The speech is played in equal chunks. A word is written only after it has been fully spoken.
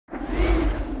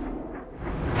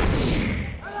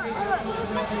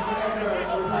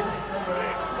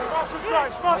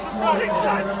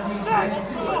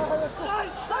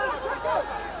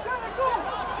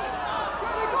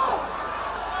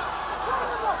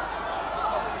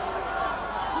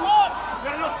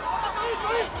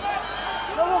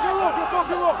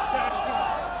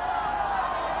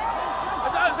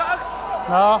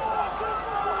No.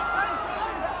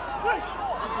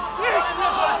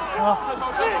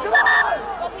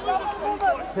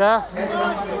 Yeah.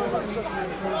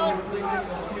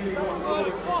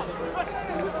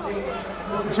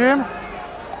 Jim,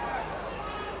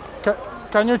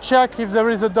 can you check if there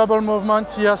is a double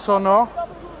movement, yes or no?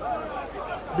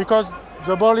 Because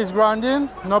the ball is grounding,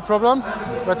 no problem.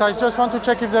 But I just want to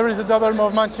check if there is a double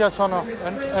movement, yes or no.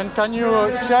 And can you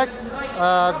check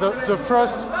the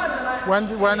first, when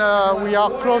we are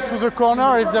close to the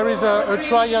corner, if there is a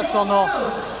try, yes or no?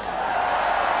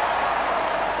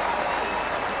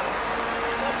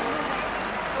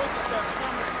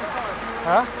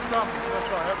 Huh?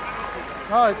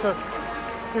 No, it's a,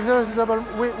 if there is a double,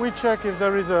 we check if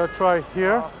there is a try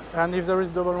here and if there is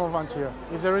double movement here.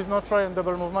 If there is no try and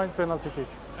double movement, penalty kick.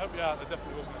 Help you out, there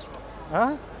definitely wasn't a try.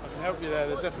 Huh? I can help you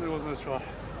there definitely wasn't a try.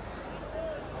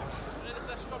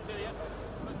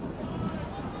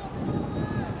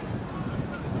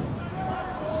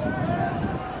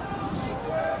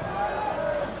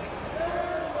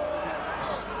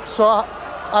 So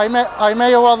I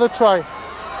may award the try.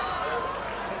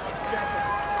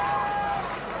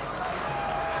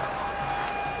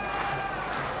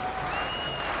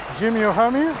 Jim, you hear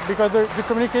me? Because the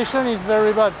communication is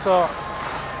very bad. So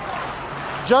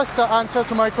just answer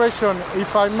to my question.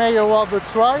 If I may award the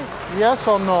try, yes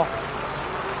or no?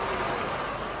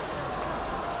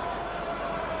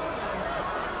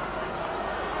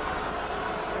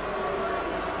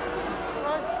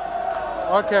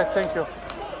 Okay, thank you.